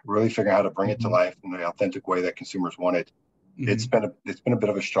challenge. Really figuring out how to bring it to life in the authentic way that consumers want it. It's been a bit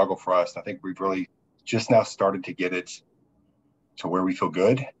of a struggle for us. I think we've really just now started to get it to where we feel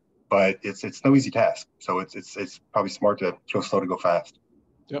good, but it's no easy task. So it's probably smart to go slow to go fast.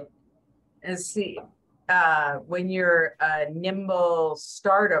 Yep. And see, when you're a nimble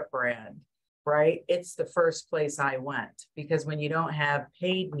startup brand, right, it's the first place I went, because when you don't have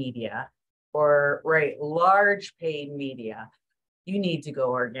paid media or large paid media, you need to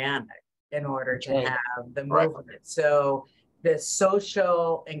go organic in order to have the movement. Right. So the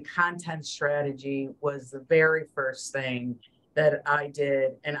social and content strategy was the very first thing that I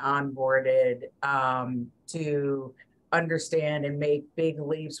did and onboarded to understand and make big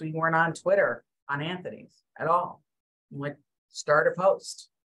leaps. We weren't on Twitter on Anthony's at all. Like, start a post,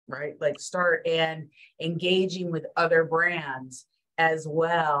 right? Like, start and engaging with other brands as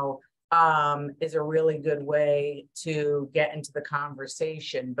well is a really good way to get into the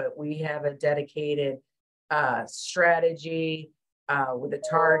conversation. But we have a dedicated strategy with the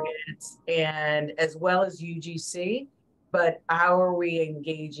targets, and as well as UGC. But how are we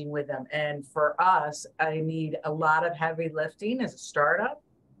engaging with them? And for us, I need a lot of heavy lifting as a startup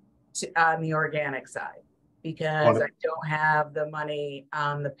on the organic side, because I don't have the money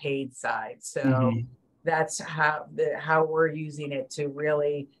on the paid side. So that's how we're using it to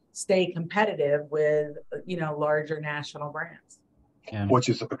really stay competitive with larger national brands. Yeah. Which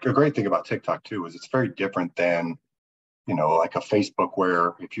is a great thing about TikTok too, is it's very different than like a Facebook,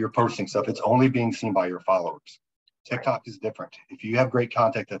 where if you're posting stuff, it's only being seen by your followers. TikTok is different. If you have great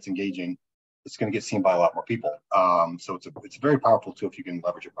content that's engaging, it's going to get seen by a lot more people. So it's a very powerful tool if you can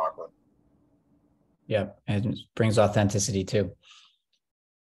leverage it properly. Yeah, and it brings authenticity too.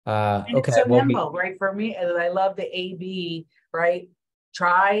 And okay, it's so nimble, right? For me, I love the A/B, right?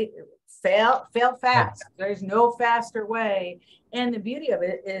 Try, fail fast. Yeah. There's no faster way. And the beauty of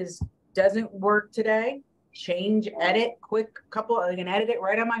it is, doesn't work today, change, edit, quick couple, I can edit it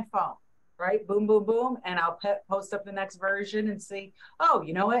right on my phone, right? Boom, boom, boom. And I'll post up the next version and see, oh,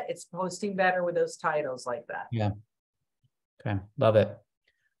 you know what? It's posting better with those titles like that. Yeah. Okay. Love it.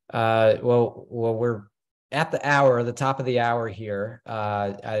 Well, we're at the top of the hour here.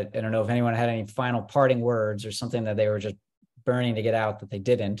 I don't know if anyone had any final parting words or something that they were just burning to get out that they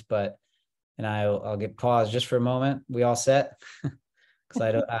didn't, but, and I'll get paused just for a moment. We all set? Because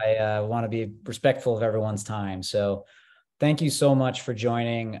I want to be respectful of everyone's time. So thank you so much for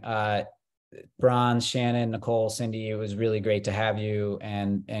joining. Bronze, Shannon, Nicole, Cindy, it was really great to have you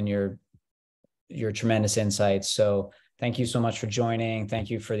and your tremendous insights. So thank you so much for joining. Thank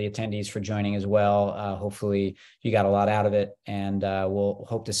you for the attendees for joining as well. Hopefully you got a lot out of it, and we'll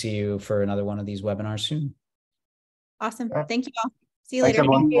hope to see you for another one of these webinars soon. Awesome. Thank you all. See you Thanks,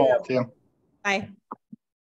 later. everyone. Thank you. See you. Bye.